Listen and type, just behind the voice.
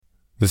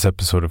This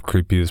episode of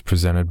Creepy is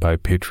presented by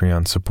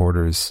Patreon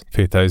supporters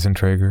Faith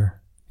Eisentrager,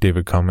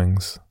 David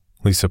Cummings,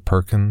 Lisa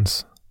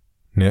Perkins,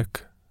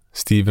 Nick,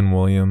 Stephen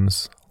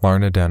Williams,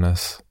 Larna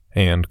Dennis,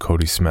 and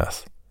Cody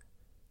Smith.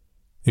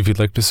 If you'd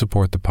like to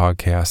support the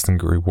podcast and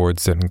get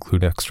rewards that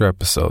include extra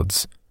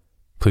episodes,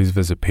 please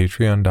visit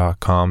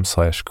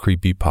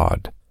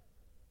patreon.com/creepypod.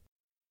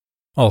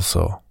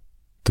 Also,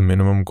 the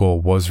minimum goal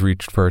was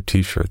reached for our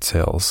t-shirt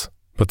sales,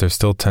 but there's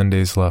still 10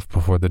 days left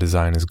before the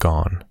design is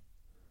gone.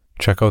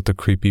 Check out the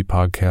Creepy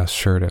Podcast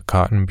shirt at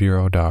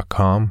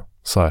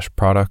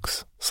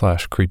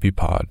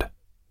cottonbureau.com/products/creepypod.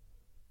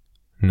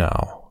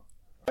 Now.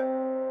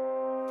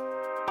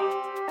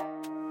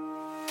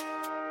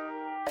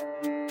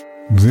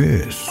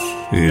 This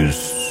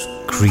is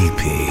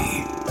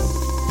Creepy,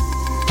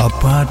 a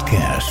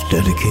podcast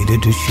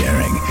dedicated to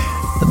sharing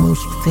the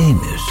most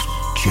famous,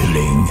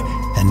 chilling,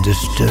 and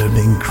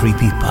disturbing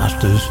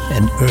creepypastas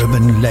and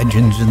urban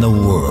legends in the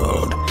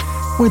world.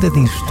 Whether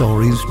these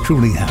stories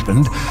truly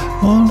happened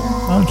or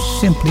are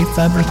simply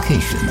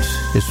fabrications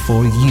is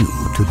for you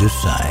to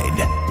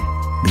decide.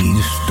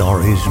 These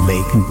stories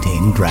may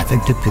contain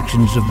graphic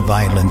depictions of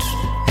violence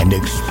and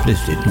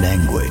explicit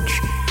language.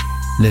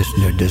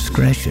 Listener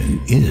discretion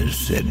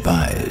is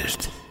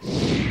advised.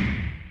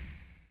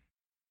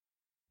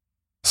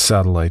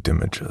 Satellite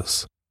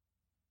images.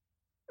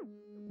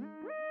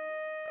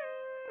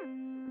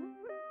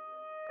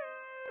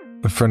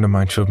 A friend of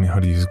mine showed me how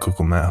to use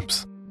Google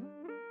Maps.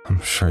 I'm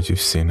sure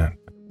you've seen it.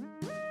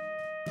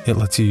 It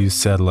lets you use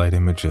satellite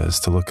images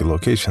to look at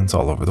locations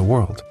all over the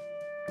world.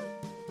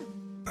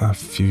 A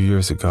few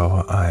years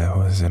ago, I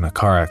was in a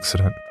car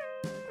accident.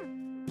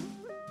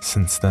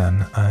 Since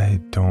then,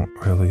 I don't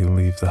really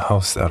leave the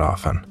house that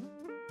often.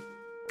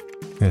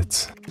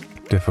 It's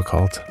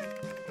difficult,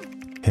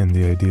 and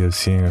the idea of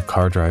seeing a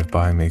car drive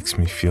by makes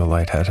me feel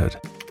lightheaded.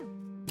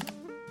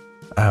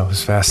 I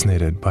was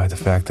fascinated by the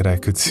fact that I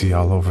could see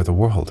all over the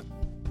world,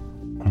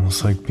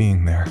 almost like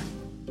being there.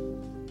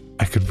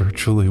 I could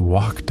virtually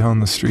walk down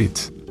the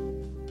streets,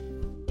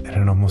 and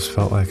it almost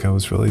felt like I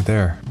was really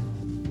there.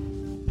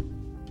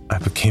 I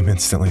became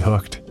instantly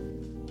hooked.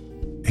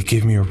 It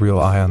gave me a real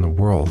eye on the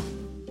world.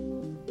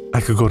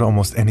 I could go to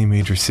almost any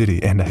major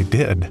city, and I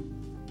did.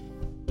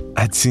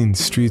 I'd seen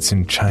streets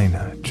in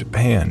China,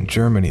 Japan,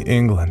 Germany,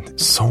 England,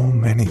 so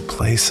many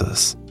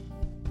places.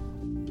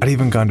 I'd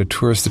even gone to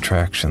tourist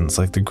attractions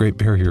like the Great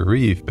Barrier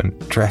Reef and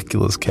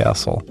Dracula's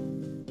Castle.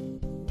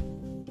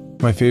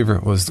 My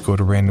favorite was to go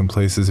to random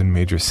places in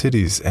major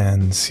cities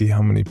and see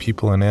how many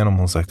people and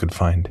animals I could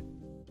find.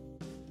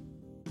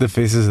 The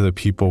faces of the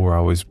people were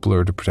always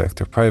blurred to protect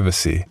their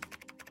privacy,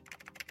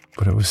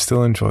 but it was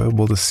still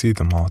enjoyable to see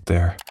them out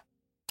there,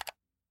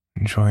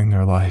 enjoying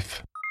their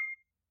life,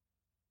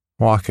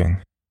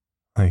 walking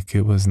like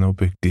it was no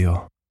big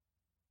deal.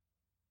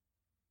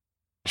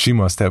 She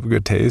must have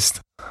good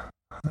taste.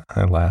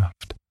 I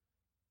laughed.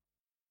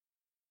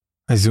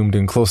 I zoomed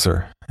in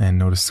closer and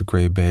noticed the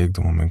gray bag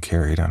the woman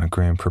carried on a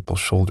gray and purple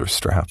shoulder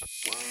strap.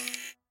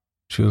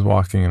 She was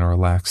walking in a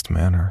relaxed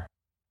manner,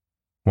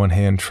 one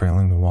hand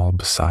trailing the wall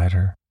beside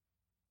her.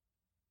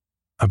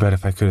 I bet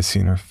if I could have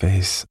seen her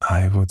face,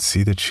 I would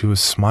see that she was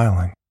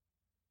smiling.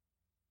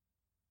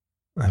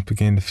 I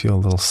began to feel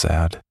a little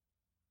sad.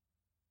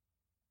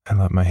 I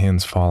let my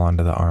hands fall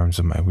onto the arms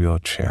of my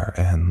wheelchair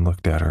and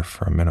looked at her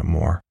for a minute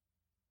more.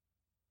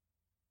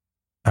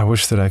 I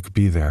wished that I could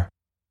be there,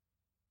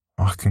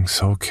 walking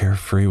so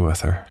carefree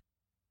with her.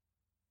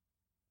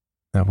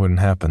 That wouldn't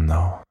happen,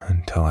 though,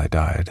 until I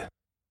died.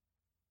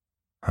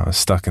 I was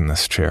stuck in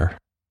this chair.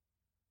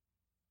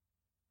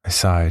 I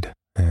sighed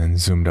and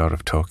zoomed out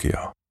of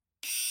Tokyo.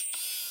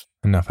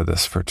 Enough of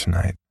this for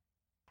tonight.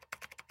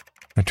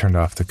 I turned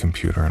off the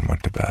computer and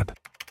went to bed.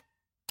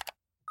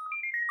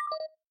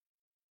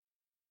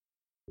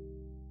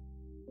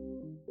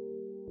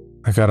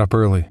 I got up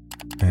early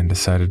and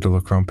decided to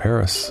look around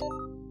Paris.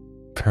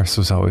 Paris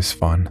was always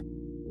fun.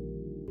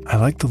 I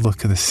liked the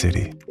look of the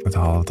city with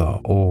all of the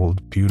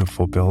old,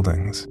 beautiful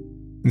buildings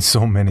and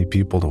so many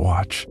people to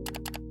watch.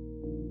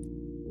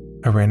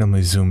 I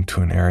randomly zoomed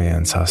to an area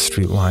and saw a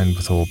street lined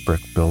with old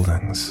brick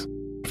buildings,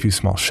 a few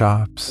small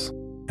shops,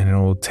 and an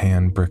old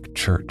tan brick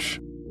church.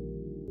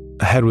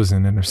 Ahead was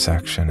an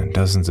intersection and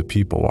dozens of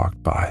people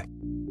walked by.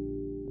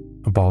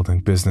 A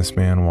balding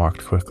businessman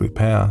walked quickly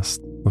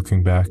past,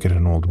 looking back at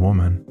an old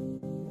woman,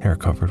 hair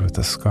covered with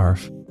a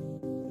scarf,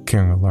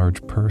 carrying a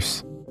large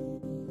purse.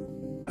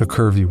 A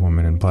curvy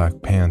woman in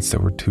black pants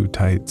that were too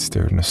tight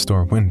stared in a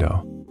store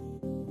window,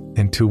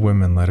 and two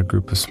women led a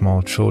group of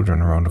small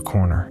children around a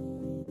corner.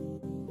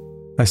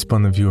 I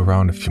spun the view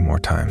around a few more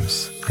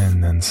times,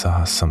 and then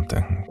saw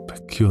something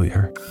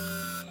peculiar.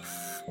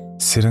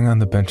 Sitting on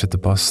the bench at the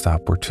bus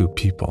stop were two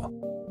people.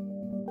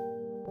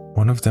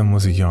 One of them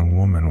was a young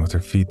woman with her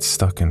feet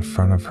stuck in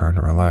front of her in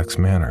a relaxed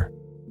manner.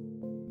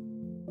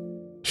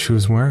 She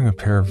was wearing a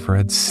pair of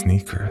red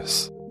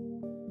sneakers,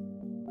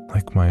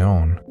 like my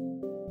own.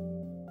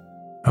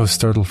 I was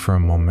startled for a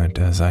moment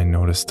as I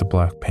noticed the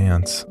black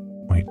pants,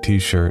 white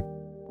t-shirt,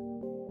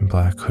 and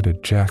black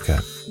hooded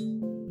jacket.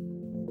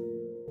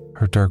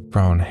 Her dark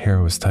brown hair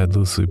was tied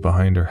loosely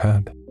behind her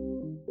head.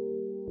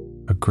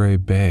 A gray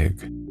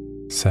bag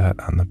sat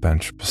on the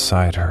bench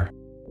beside her.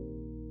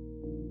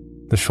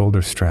 The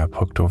shoulder strap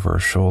hooked over her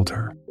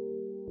shoulder.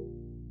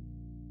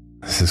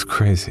 This is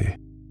crazy,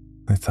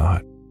 I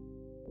thought.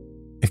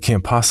 It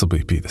can't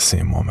possibly be the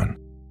same woman.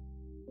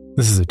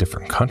 This is a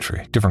different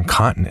country, different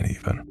continent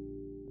even.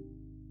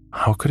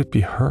 How could it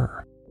be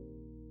her?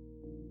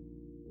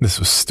 This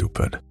was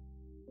stupid.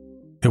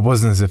 It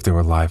wasn't as if they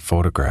were live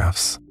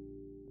photographs.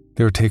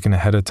 They were taken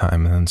ahead of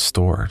time and then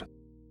stored.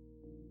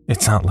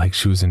 It's not like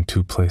she was in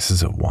two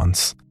places at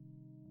once.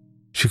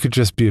 She could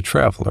just be a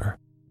traveler.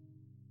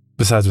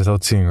 Besides,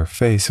 without seeing her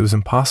face, it was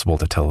impossible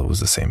to tell it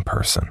was the same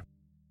person.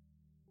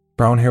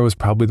 Brown hair was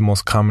probably the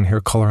most common hair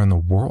color in the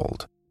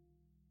world.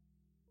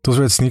 Those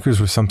red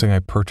sneakers were something I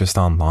purchased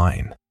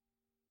online.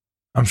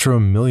 I'm sure a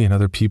million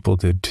other people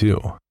did too.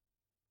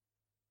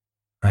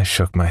 I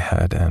shook my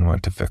head and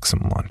went to fix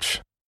some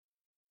lunch.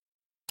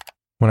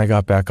 When I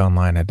got back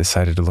online, I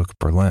decided to look at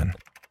Berlin.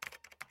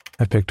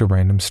 I picked a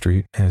random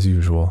street, as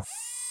usual.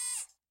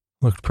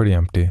 Looked pretty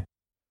empty.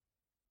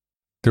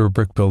 There were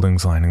brick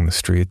buildings lining the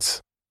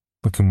streets,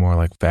 looking more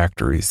like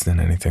factories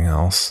than anything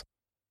else.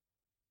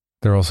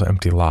 There were also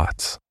empty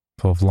lots,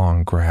 full of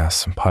long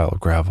grass and piled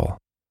gravel.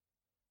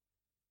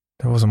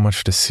 There wasn't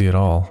much to see at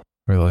all,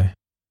 really.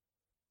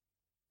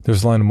 There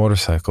was a line of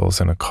motorcycles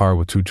and a car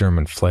with 2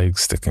 German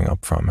flags sticking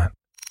up from it.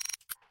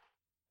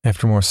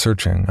 After more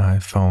searching, I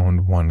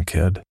found one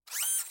kid.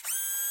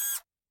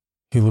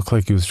 He looked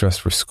like he was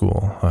dressed for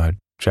school, a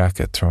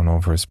jacket thrown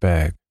over his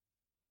bag.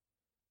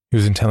 He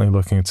was intently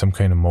looking at some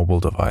kind of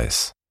mobile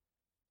device.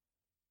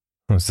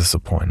 I was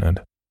disappointed.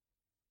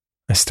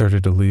 I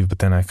started to leave, but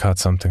then I caught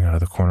something out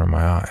of the corner of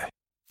my eye.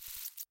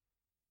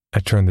 I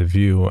turned the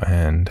view,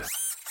 and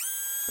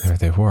there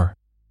they were.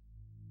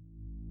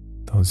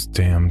 Those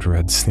damned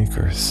red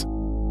sneakers.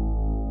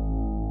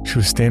 She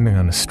was standing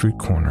on a street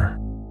corner,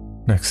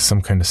 next to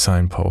some kind of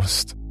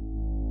signpost.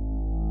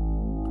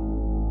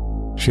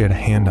 She had a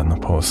hand on the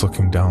post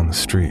looking down the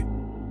street,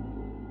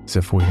 as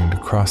if waiting to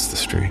cross the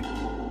street.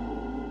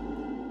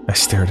 I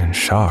stared in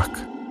shock.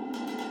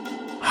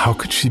 How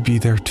could she be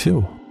there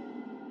too?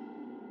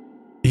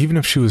 Even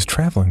if she was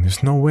traveling,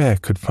 there's no way I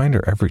could find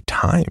her every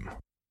time.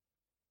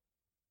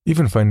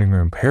 Even finding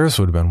her in Paris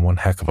would have been one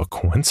heck of a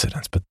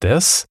coincidence, but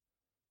this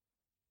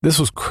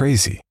was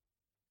crazy.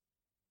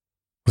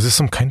 Was this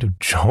some kind of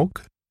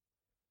joke?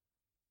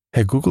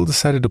 Had Google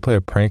decided to play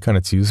a prank on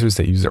its users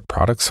that use their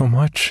product so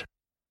much?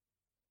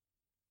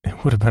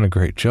 It would have been a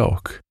great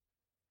joke.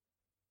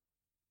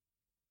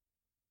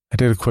 I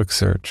did a quick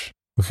search,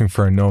 looking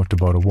for a note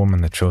about a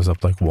woman that shows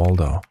up like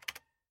Waldo.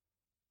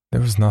 There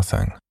was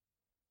nothing.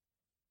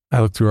 I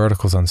looked through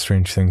articles on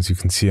strange things you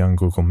can see on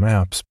Google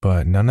Maps,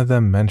 but none of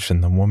them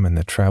mentioned the woman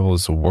that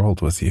travels the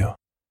world with you.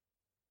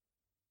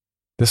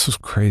 This was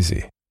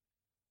crazy.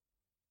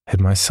 Had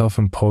my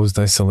self-imposed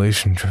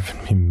isolation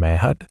driven me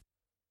mad?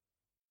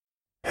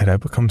 Had I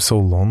become so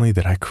lonely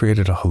that I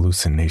created a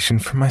hallucination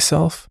for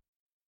myself?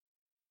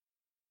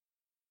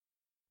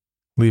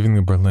 Leaving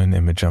the Berlin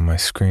image on my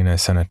screen, I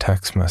sent a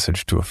text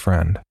message to a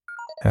friend,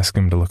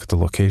 asking him to look at the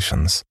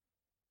locations.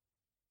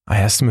 I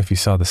asked him if he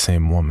saw the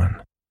same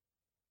woman.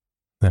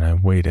 Then I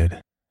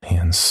waited,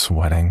 hands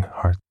sweating,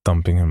 heart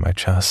thumping in my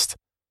chest.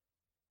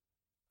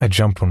 I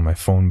jumped when my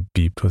phone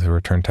beeped with a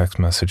return text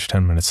message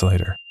 10 minutes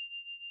later.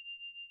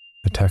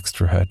 The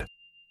text read,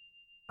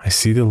 "I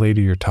see the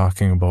lady you're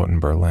talking about in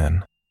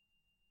Berlin.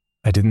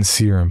 I didn't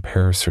see her in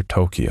Paris or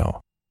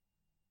Tokyo.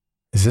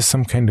 Is this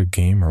some kind of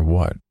game or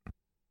what?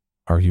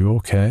 Are you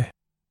okay?"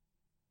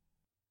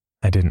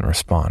 I didn't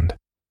respond,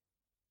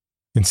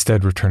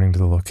 instead returning to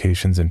the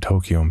locations in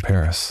Tokyo and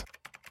Paris.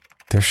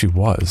 There she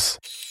was.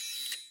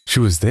 She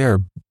was there,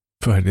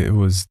 but it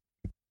was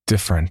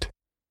different.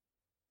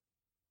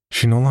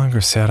 She no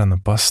longer sat on the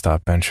bus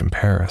stop bench in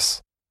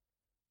Paris.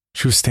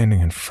 She was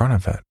standing in front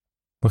of it,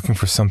 looking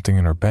for something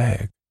in her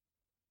bag.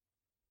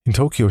 In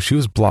Tokyo, she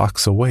was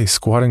blocks away,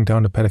 squatting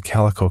down to pet a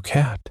calico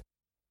cat.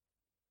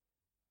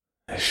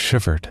 I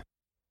shivered.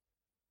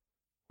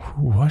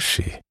 Who was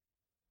she?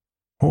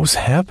 What was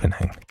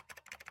happening?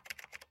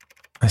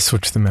 I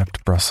switched the map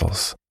to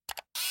Brussels.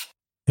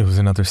 It was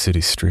another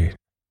city street.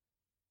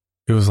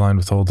 It was lined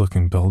with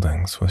old-looking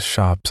buildings, with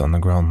shops on the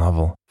ground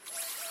level.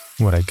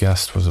 What I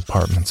guessed was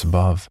apartments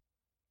above.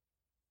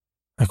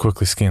 I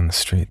quickly scanned the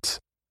streets.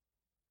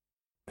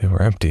 They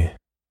were empty,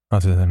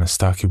 other than a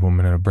stocky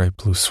woman in a bright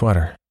blue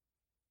sweater.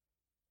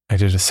 I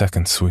did a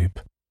second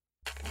sweep.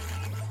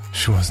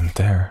 She wasn't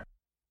there.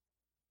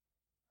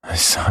 I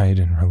sighed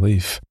in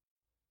relief.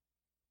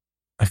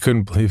 I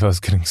couldn't believe I was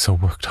getting so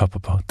worked up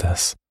about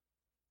this.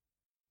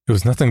 It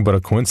was nothing but a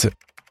coincidence.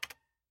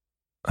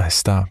 I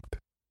stopped.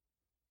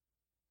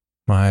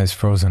 My eyes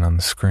frozen on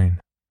the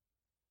screen.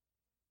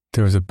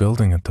 There was a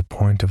building at the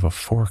point of a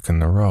fork in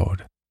the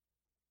road.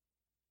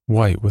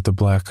 White with a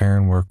black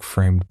ironwork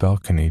framed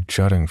balcony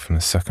jutting from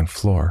the second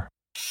floor.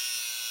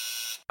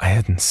 I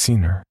hadn't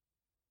seen her,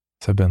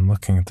 as I'd been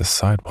looking at the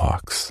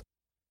sidewalks.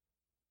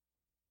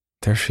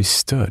 There she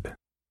stood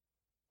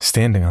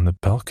standing on the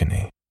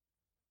balcony,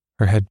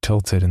 her head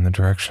tilted in the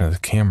direction of the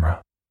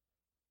camera,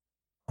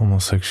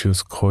 almost like she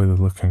was coyly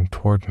looking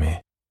toward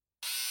me.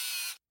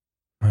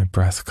 My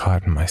breath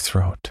caught in my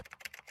throat.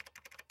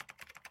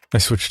 I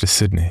switched to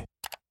Sydney.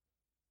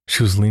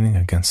 She was leaning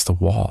against the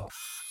wall,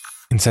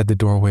 inside the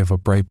doorway of a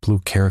bright blue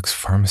Carrick's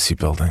pharmacy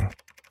building.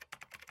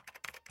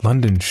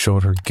 London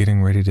showed her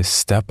getting ready to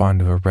step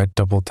onto a red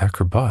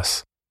double-decker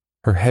bus,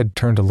 her head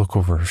turned to look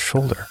over her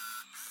shoulder.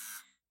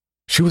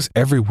 She was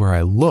everywhere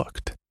I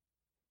looked.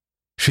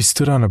 She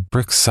stood on a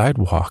brick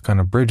sidewalk on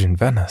a bridge in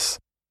Venice.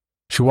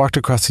 She walked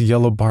across a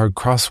yellow-barred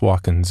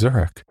crosswalk in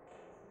Zurich.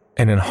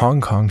 And in Hong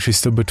Kong, she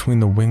stood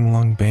between the Wing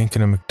Lung Bank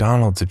and a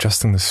McDonald's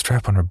adjusting the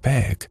strap on her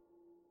bag.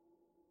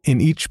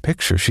 In each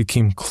picture, she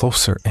came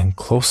closer and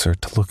closer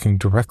to looking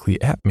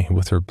directly at me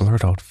with her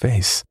blurred-out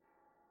face.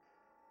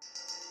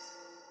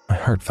 My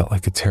heart felt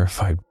like a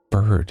terrified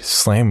bird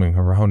slamming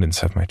around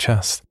inside my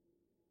chest.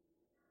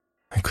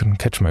 I couldn't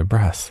catch my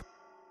breath.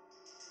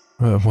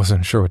 I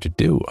wasn't sure what to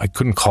do. I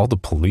couldn't call the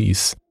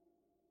police.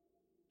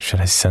 Should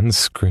I send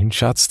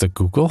screenshots to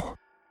Google?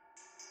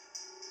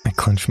 I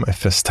clenched my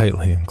fist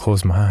tightly and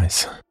closed my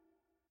eyes.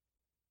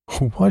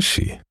 Who was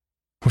she?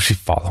 Was she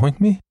following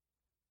me?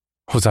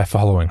 Was I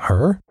following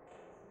her?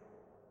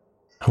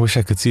 I wish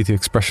I could see the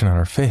expression on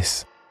her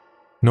face,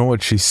 know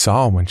what she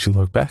saw when she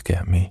looked back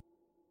at me.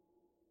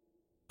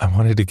 I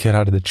wanted to get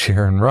out of the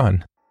chair and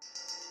run.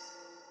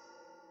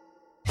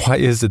 Why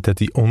is it that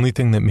the only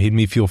thing that made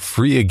me feel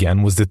free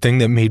again was the thing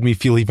that made me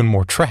feel even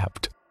more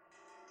trapped?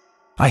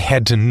 I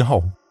had to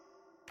know.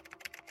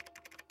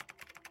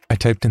 I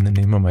typed in the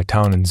name of my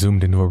town and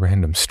zoomed into a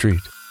random street.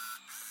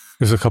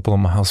 It was a couple of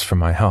miles from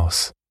my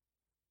house.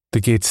 The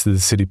gates to the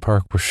city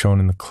park were shown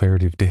in the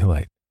clarity of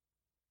daylight,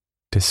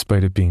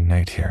 despite it being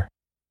night here.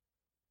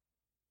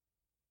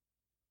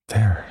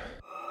 There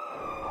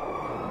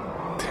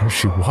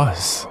she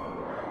was.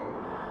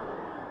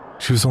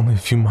 She was only a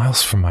few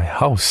miles from my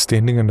house,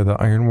 standing under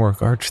the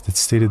ironwork arch that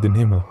stated the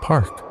name of the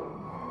park.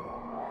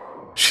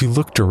 She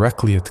looked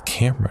directly at the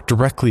camera,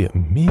 directly at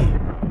me.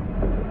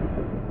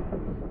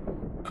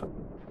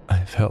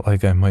 I felt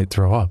like I might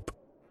throw up.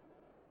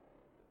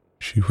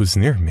 She was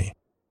near me.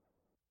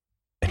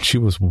 And she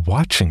was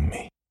watching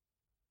me.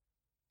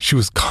 She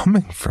was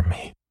coming for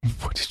me.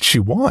 What did she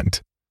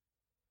want?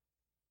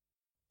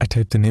 I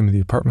typed the name of the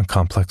apartment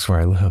complex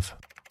where I live.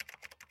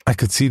 I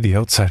could see the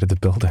outside of the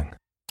building.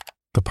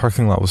 The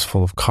parking lot was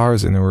full of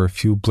cars and there were a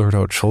few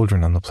blurred-out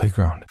children on the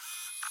playground.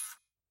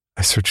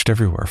 I searched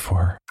everywhere for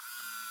her.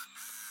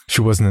 She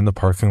wasn't in the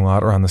parking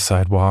lot or on the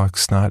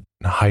sidewalks, not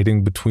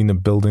hiding between the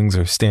buildings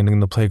or standing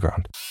in the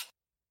playground.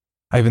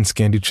 I even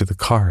scanned each of the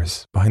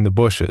cars, behind the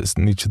bushes,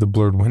 and each of the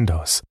blurred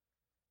windows.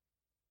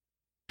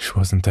 She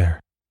wasn't there.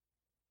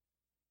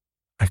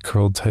 I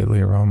curled tightly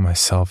around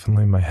myself and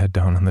laid my head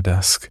down on the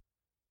desk.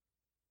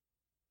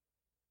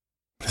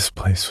 This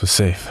place was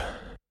safe.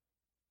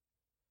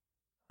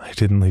 I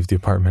didn't leave the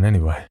apartment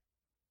anyway.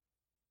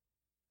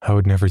 I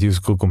would never use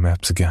Google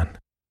Maps again.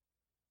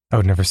 I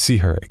would never see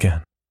her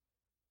again.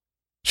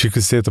 She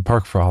could stay at the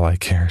park for all I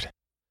cared.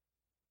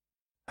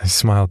 I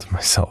smiled to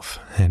myself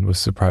and was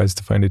surprised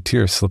to find a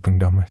tear slipping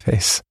down my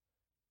face.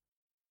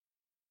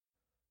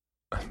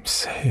 I'm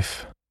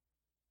safe,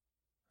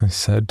 I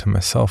said to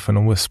myself in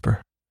a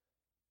whisper.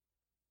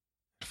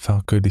 It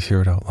felt good to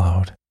hear it out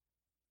loud.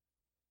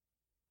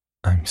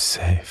 I'm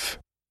safe.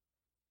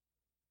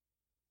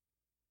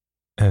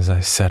 As I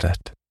said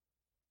it,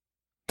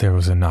 there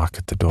was a knock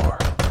at the door.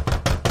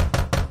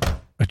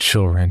 A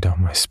chill ran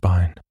down my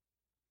spine.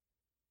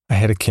 I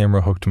had a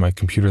camera hooked to my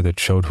computer that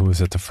showed who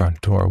was at the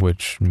front door,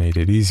 which made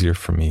it easier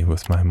for me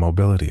with my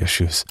mobility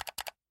issues.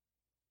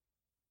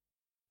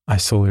 I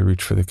slowly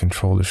reached for the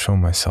control to show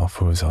myself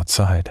who was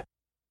outside,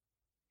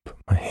 but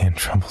my hand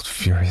trembled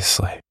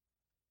furiously.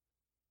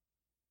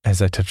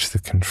 As I touched the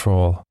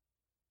control,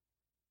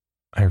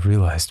 I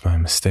realized my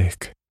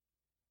mistake.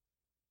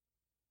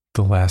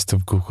 The last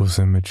of Google's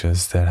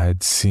images that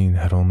I'd seen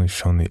had only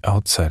shown the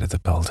outside of the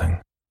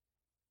building.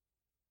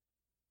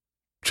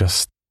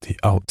 Just the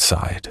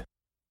outside.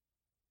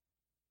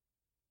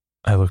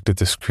 I looked at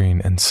the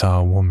screen and saw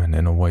a woman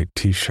in a white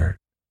t-shirt,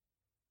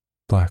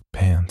 black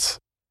pants,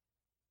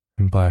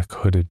 and black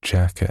hooded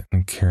jacket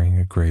and carrying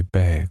a gray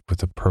bag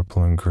with a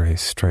purple and gray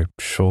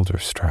striped shoulder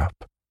strap.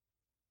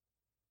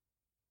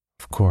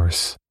 Of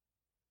course,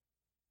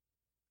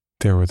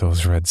 there were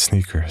those red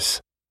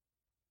sneakers.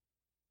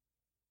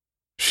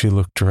 She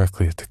looked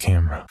directly at the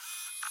camera,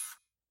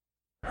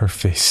 her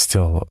face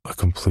still a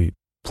complete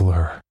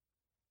blur.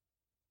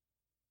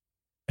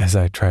 As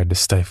I tried to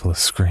stifle a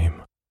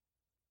scream,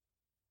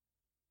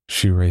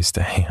 she raised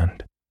a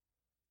hand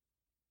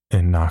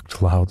and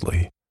knocked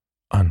loudly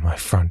on my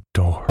front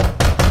door.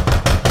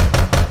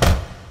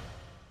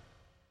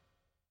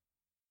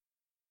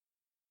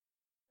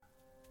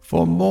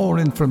 For more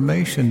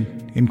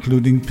information,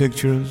 including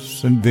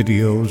pictures and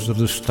videos of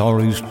the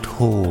stories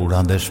told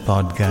on this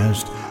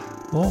podcast,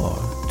 or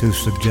to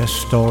suggest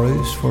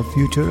stories for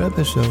future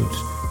episodes,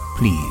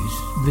 please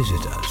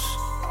visit us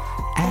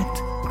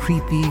at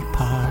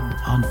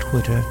CreepyPod on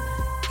Twitter,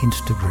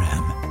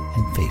 Instagram,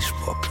 and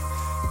Facebook.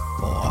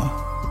 Or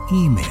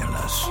email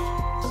us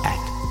at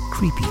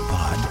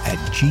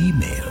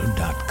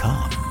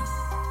creepypod@gmail.com.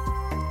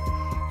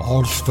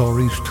 All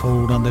stories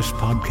told on this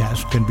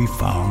podcast can be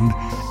found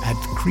at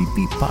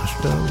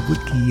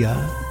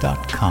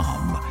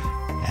creepypastawikia.com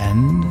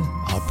and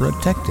are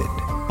protected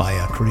by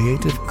a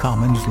Creative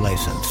Commons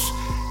license.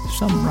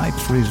 Some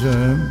rights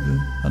reserved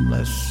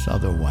unless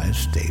otherwise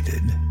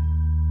stated.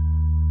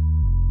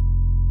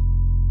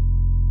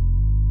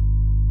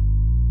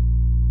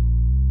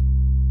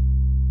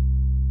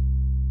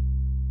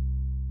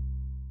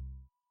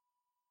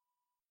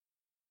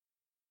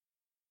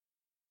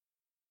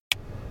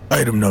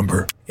 Item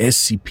number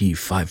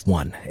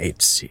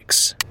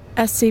SCP-5186.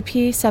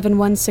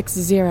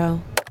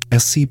 SCP-7160.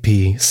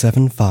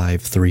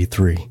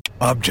 SCP-7533.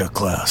 Object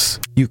Class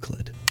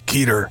Euclid.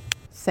 Keter.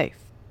 Safe.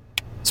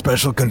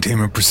 Special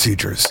Containment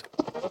Procedures.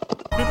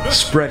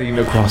 Spreading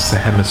across the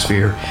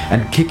hemisphere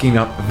and kicking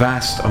up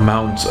vast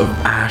amounts of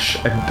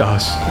ash and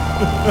dust.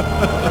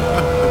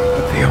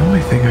 The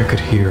only thing I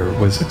could hear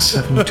was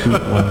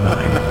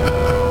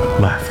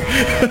 7219 laughing.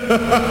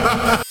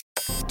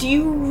 Do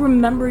you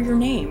remember your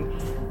name?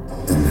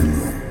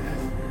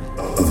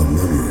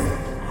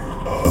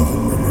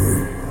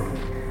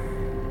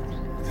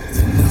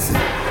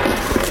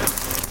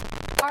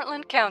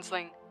 Heartland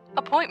Counseling.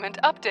 Appointment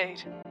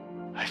update.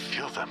 I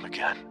feel them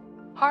again.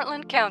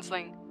 Heartland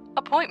Counseling.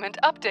 Appointment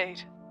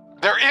update.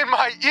 They're in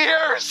my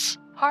ears!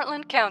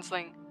 Heartland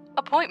Counseling.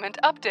 Appointment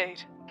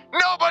update.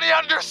 Nobody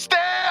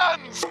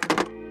understands!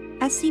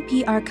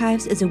 SCP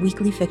Archives is a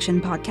weekly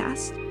fiction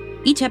podcast.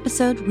 Each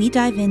episode, we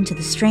dive into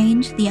the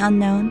strange, the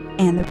unknown,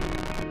 and the...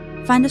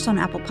 Find us on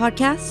Apple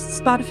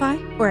Podcasts, Spotify,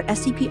 or at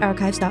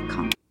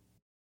scparchives.com.